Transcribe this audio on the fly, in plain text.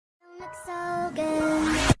Ha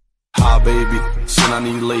baby, sina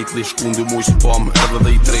ni lately, shkundi mu që pom edhe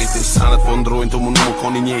dhe I treti. Sanet po ndrojnë të më nuk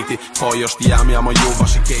koni njeti. Kaj është jam ama jo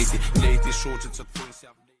bashiketi. Leti shoqit që të thunë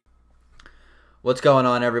s'jam. What's going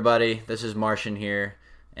on, everybody? This is Martian here,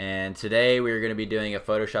 and today we are going to be doing a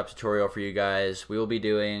Photoshop tutorial for you guys. We will be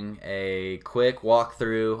doing a quick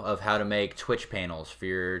walkthrough of how to make Twitch panels for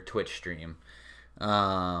your Twitch stream.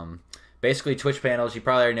 Basically, Twitch panels, you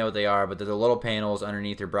probably already know what they are, but they're the little panels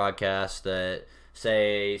underneath your broadcast that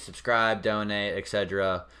say subscribe, donate,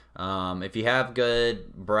 etc. If you have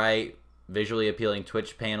good, bright, visually appealing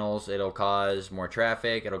Twitch panels, it'll cause more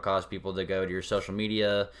traffic. It'll cause people to go to your social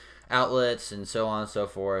media outlets and so on and so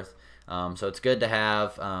forth. So it's good to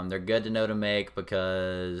have. They're good to know to make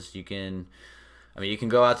because you can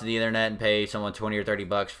go out to the internet and pay someone 20 or 30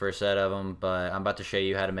 bucks for a set of them, but I'm about to show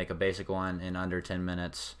you how to make a basic one in under 10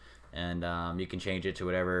 minutes. And you can change it to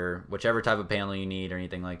whichever type of panel you need or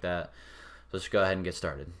anything like that. So let's go ahead and get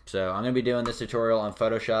started. So I'm going to be doing this tutorial on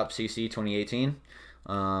Photoshop CC 2018.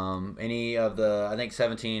 Any of the, I think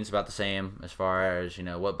 17 is about the same as far as, you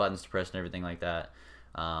know, what buttons to press and everything like that.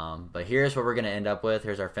 But here's what we're going to end up with.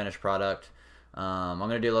 Here's our finished product. I'm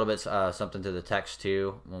going to do a little bit something to the text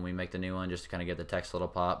too when we make the new one, just to kind of get the text a little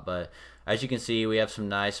pop. But as you can see, we have some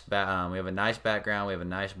nice, we have a nice background, we have a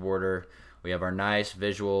nice border, we have our nice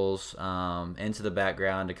visuals into the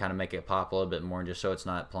background to kind of make it pop a little bit more, just so it's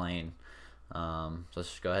not plain. So let's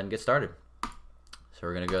just go ahead and get started. So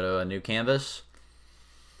we're going to go to a new canvas.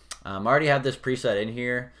 I already have this preset in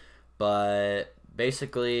here, but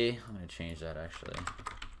basically, I'm going to change that actually.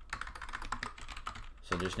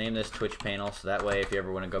 So just name this Twitch panel, so that way if you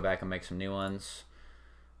ever want to go back and make some new ones.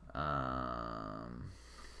 So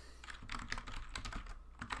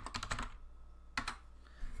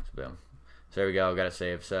boom. So there we go, got it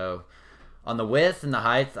saved. So on the width and the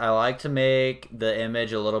height, I like to make the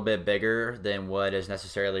image a little bit bigger than what is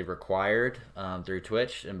necessarily required through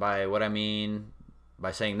Twitch. And by what I mean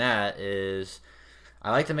by saying that is,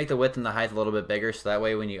 I like to make the width and the height a little bit bigger, so that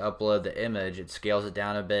way when you upload the image, it scales it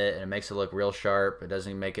down a bit and it makes it look real sharp. It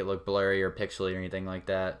doesn't make it look blurry or pixely or anything like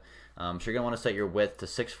that. So you're going to want to set your width to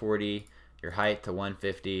 640, your height to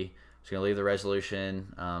 150. Just going to leave the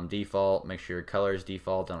resolution default. Make sure your color is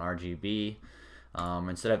default on RGB.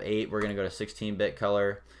 Instead of 8, we're going to go to 16-bit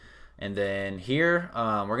color. And then here,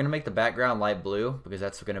 we're going to make the background light blue because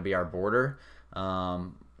that's going to be our border.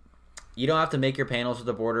 You don't have to make your panels with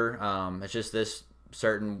the border. It's just this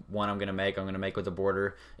certain one I'm going to make with the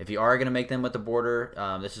border. If you are going to make them with the border,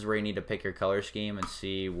 this is where you need to pick your color scheme and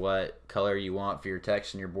see what color you want for your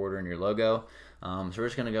text and your border and your logo. So we're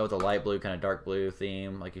just going to go with a light blue, kind of dark blue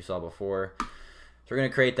theme like you saw before. So we're going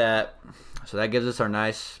to create that. So that gives us our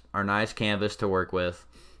nice canvas to work with.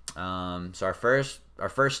 So our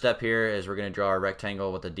first step here is we're going to draw a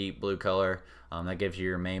rectangle with a deep blue color. That gives you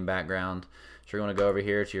your main background. So you're going to go over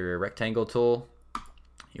here to your rectangle tool.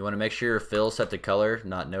 You want to make sure your fill set to color,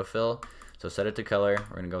 not no fill. So set it to color.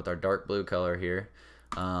 We're going to go with our dark blue color here.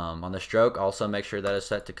 On the stroke, also make sure that is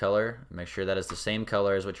set to color. Make sure that is the same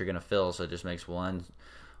color as what you're going to fill, so it just makes one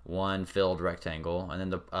filled rectangle. And then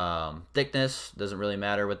the thickness doesn't really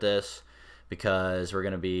matter with this because we're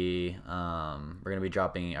going to be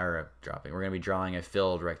drawing a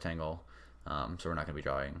filled rectangle. So we're not going to be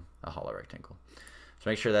drawing a hollow rectangle. So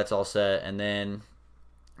make sure that's all set, and then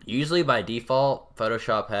usually by default,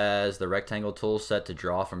 Photoshop has the rectangle tool set to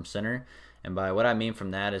draw from center. And by what I mean from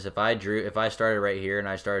that is if I started right here and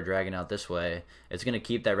I started dragging out this way, it's going to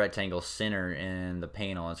keep that rectangle center in the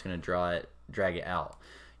panel. It's going to drag it out.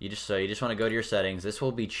 You just want to go to your settings. This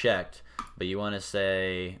will be checked, but you want to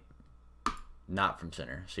say not from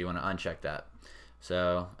center. So you want to uncheck that.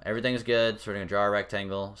 So everything's good. So we're going to draw a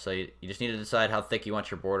rectangle. So you just need to decide how thick you want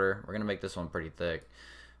your border. We're going to make this one pretty thick.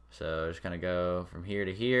 So just kind of go from here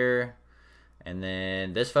to here, and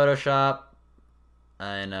then this Photoshop,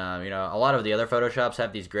 and you know, a lot of the other Photoshops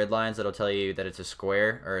have these grid lines that'll tell you that it's a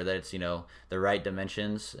square or that it's, you know, the right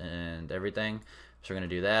dimensions and everything. So we're gonna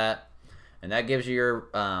do that, and that gives you your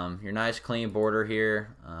nice clean border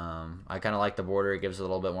here. I kind of like the border; it gives it a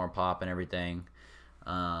little bit more pop and everything.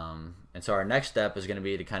 And so our next step is gonna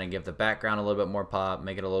be to kind of give the background a little bit more pop,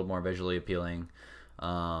 make it a little more visually appealing.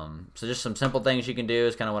 So just some simple things you can do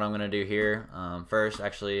is kind of what I'm going to do here. First,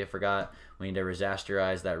 actually, I forgot, we need to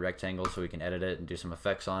rasterize that rectangle so we can edit it and do some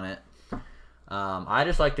effects on it. I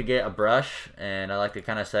just like to get a brush, and I like to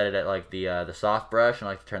kind of set it at like the soft brush, and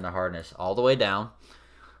I like to turn the hardness all the way down.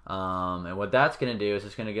 And what that's going to do is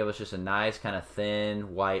it's going to give us just a nice kind of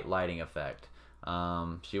thin white lighting effect.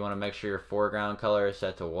 So you want to make sure your foreground color is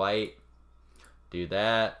set to white. Do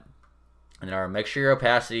that. And make sure your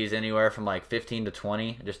opacity is anywhere from like 15 to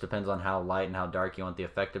 20. It just depends on how light and how dark you want the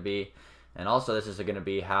effect to be. And also this is going to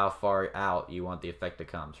be how far out you want the effect to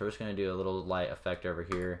come. So we're just going to do a little light effect over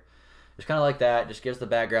here. Just kind of like that. Just gives the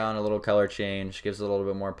background a little color change. Gives it a little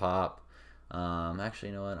bit more pop. Actually,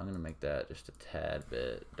 you know what? I'm going to make that just a tad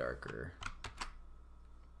bit darker.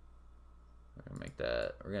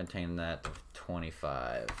 We're going to tame that to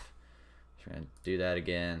 25. So we're going to do that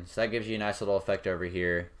again. So that gives you a nice little effect over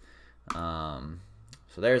here. So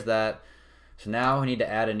there's that. So now we need to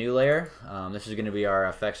add a new layer. This is going to be our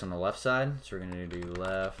effects on the left side. So we're going to do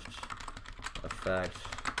left effect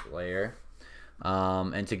layer.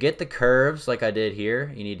 And to get the curves like I did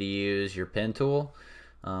here, you need to use your pen tool.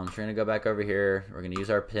 So we're going to go back over here. We're going to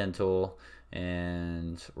use our pen tool,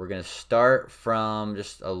 and we're going to start from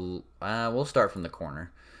just we'll start from the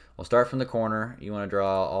corner. We'll start from the corner. You want to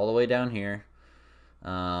draw all the way down here.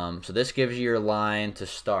 So this gives you your line to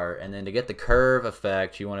start, and then to get the curve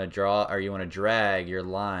effect, you want to draw, or you want to drag your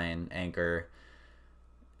line anchor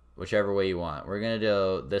whichever way you want. We're going to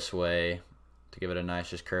do this way to give it a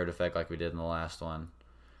nice just curved effect like we did in the last one.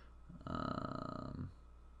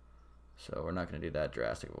 So we're not going to do that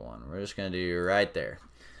drastic of a one. We're just going to do right there.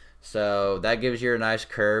 So that gives you a nice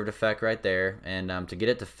curved effect right there. And to get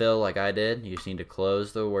it to fill like I did, you just need to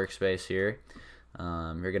close the workspace here.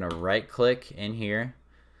 You're going to right click in here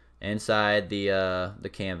inside the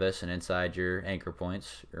canvas and inside your anchor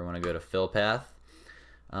points. You're going to go to fill path.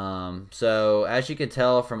 So as you can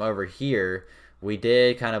tell from over here, we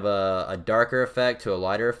did kind of a darker effect to a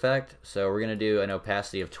lighter effect. So we're going to do an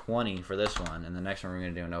opacity of 20 for this one, and the next one we're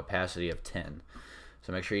going to do an opacity of 10.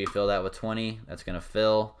 So make sure you fill that with 20. That's going to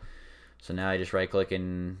fill. So now you just right click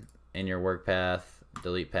in your work path,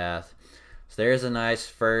 delete path. So there's a nice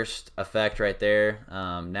first effect right there.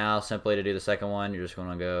 Now simply to do the second one, you're just going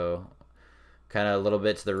to go kind of a little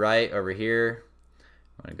bit to the right over here.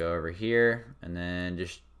 I'm going to go over here, and then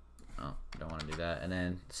just, oh, don't want to do that. And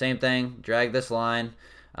then same thing, drag this line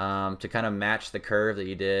to kind of match the curve that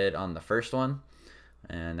you did on the first one.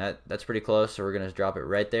 And that's pretty close, so we're going to drop it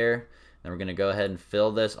right there. Then we're going to go ahead and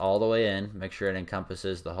fill this all the way in. Make sure it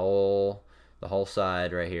encompasses the whole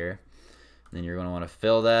side right here. And then you're going to want to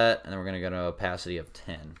fill that, and then we're going to go to opacity of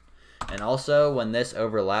 10. And also, when this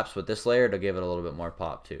overlaps with this layer, it'll give it a little bit more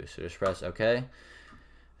pop too. So just press OK.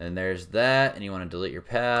 And there's that, and you want to delete your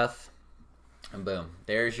path. And boom,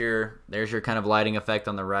 there's your kind of lighting effect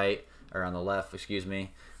on the right, or on the left, excuse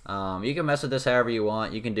me. You can mess with this however you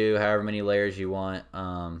want. You can do however many layers you want.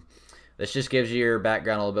 This just gives your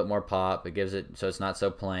background a little bit more pop. It gives it so it's not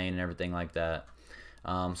so plain and everything like that.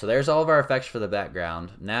 So there's all of our effects for the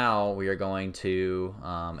background. Now we are going to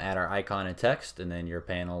add our icon and text, and then your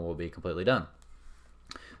panel will be completely done.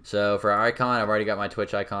 So for our icon, I've already got my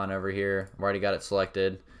Twitch icon over here. I've already got it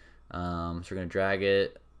selected. So we're going to drag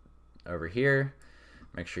it over here.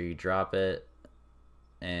 Make sure you drop it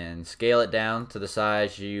and scale it down to the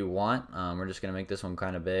size you want. We're just going to make this one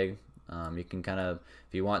kind of big. You can kind of,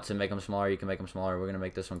 if you want to make them smaller, you can make them smaller. We're going to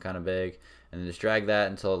make this one kind of big, and then just drag that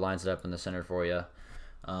until it lines it up in the center for you.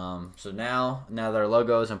 So now that our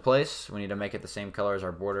logo is in place, we need to make it the same color as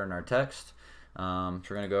our border and our text. So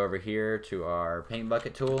we're going to go over here to our paint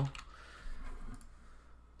bucket tool.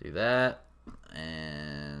 Do that.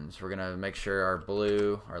 And so we're going to make sure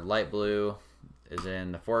our light blue is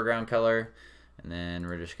in the foreground color. And then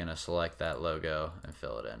we're just going to select that logo and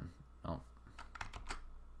fill it in. Oh,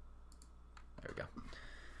 there we go.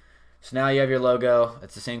 So now you have your logo.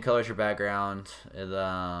 It's the same color as your background.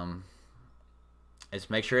 It's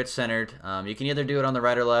make sure it's centered. You can either do it on the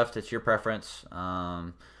right or left. It's your preference.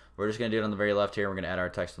 We're just going to do it on the very left here. We're going to add our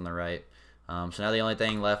text on the right. So now the only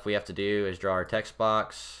thing left we have to do is draw our text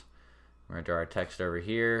box. We're going to draw our text over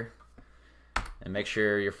here. And make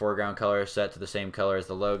sure your foreground color is set to the same color as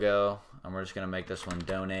the logo. And we're just going to make this one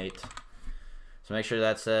donate. So make sure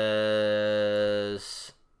that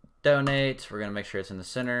says donate. We're going to make sure it's in the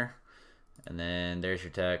center. And then there's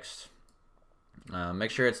your text.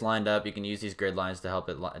 Make sure it's lined up. You can use these grid lines to help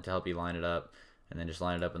you line it up, and then just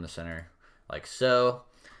line it up in the center like so.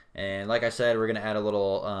 And like I said, we're going to add a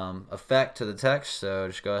little effect to the text. So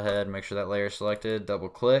just go ahead and make sure that layer is selected. Double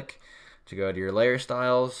click to go to your layer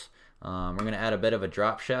styles. We're going to add a bit of a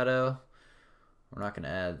drop shadow. We're not going to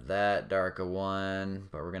add that dark a one,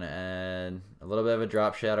 but we're going to add a little bit of a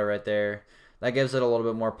drop shadow right there. That gives it a little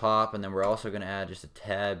bit more pop, and then we're also going to add just a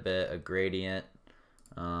tad bit of gradient.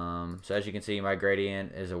 So as you can see, my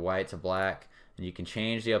gradient is a white to black, and you can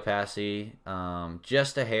change the opacity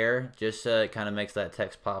just a hair, just so it kind of makes that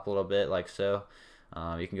text pop a little bit like so.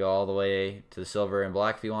 You can go all the way to the silver and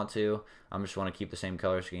black if you want to. I just want to keep the same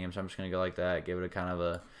color scheme, so I'm just going to go like that, give it a kind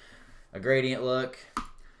of a gradient look,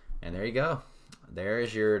 and there you go. There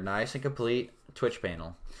is your nice and complete Twitch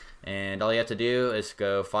panel. And all you have to do is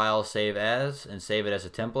go File, Save As, and save it as a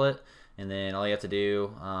template. And then all you have to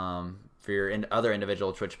do for your other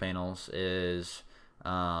individual Twitch panels is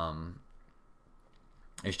change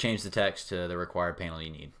the text to the required panel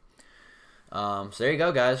you need. So there you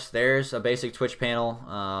go, guys. There's a basic Twitch panel.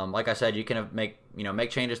 Like I said, you can make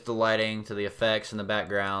changes to the lighting, to the effects in the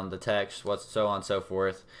background, the text, so on and so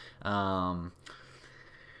forth.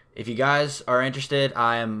 If you guys are interested,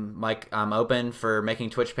 I'm open for making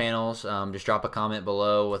Twitch panels. Just drop a comment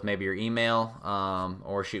below with maybe your email,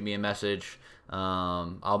 or shoot me a message.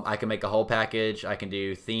 I can make a whole package. I can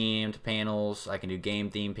do themed panels. I can do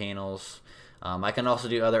game themed panels. I can also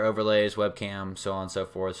do other overlays, webcam, so on and so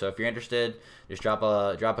forth. So if you're interested, just drop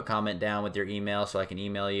a comment down with your email so I can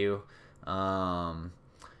email you. And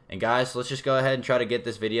guys, let's just go ahead and try to get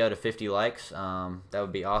this video to 50 likes. That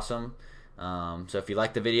would be awesome. So if you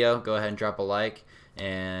like the video, go ahead and drop a like,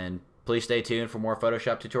 and please stay tuned for more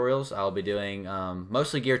Photoshop tutorials. I'll be doing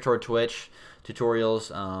mostly geared toward Twitch tutorials,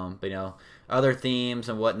 but other themes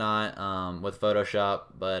and whatnot with Photoshop.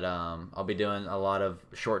 But I'll be doing a lot of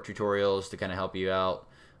short tutorials to kind of help you out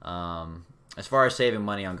as far as saving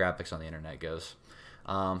money on graphics on the internet goes.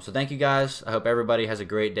 So thank you guys. I hope everybody has a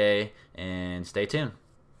great day, and stay tuned.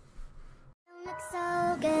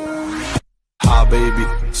 Ha baby,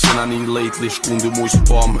 sina ni lately, shkundi muj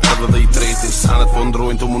spom, edhe dhe I treti. Sanet po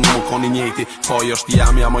ndrojnë të më nuk ka një njeti, ka është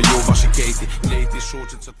jam ju bashkë kejti. Lejti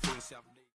shoqit që të thunë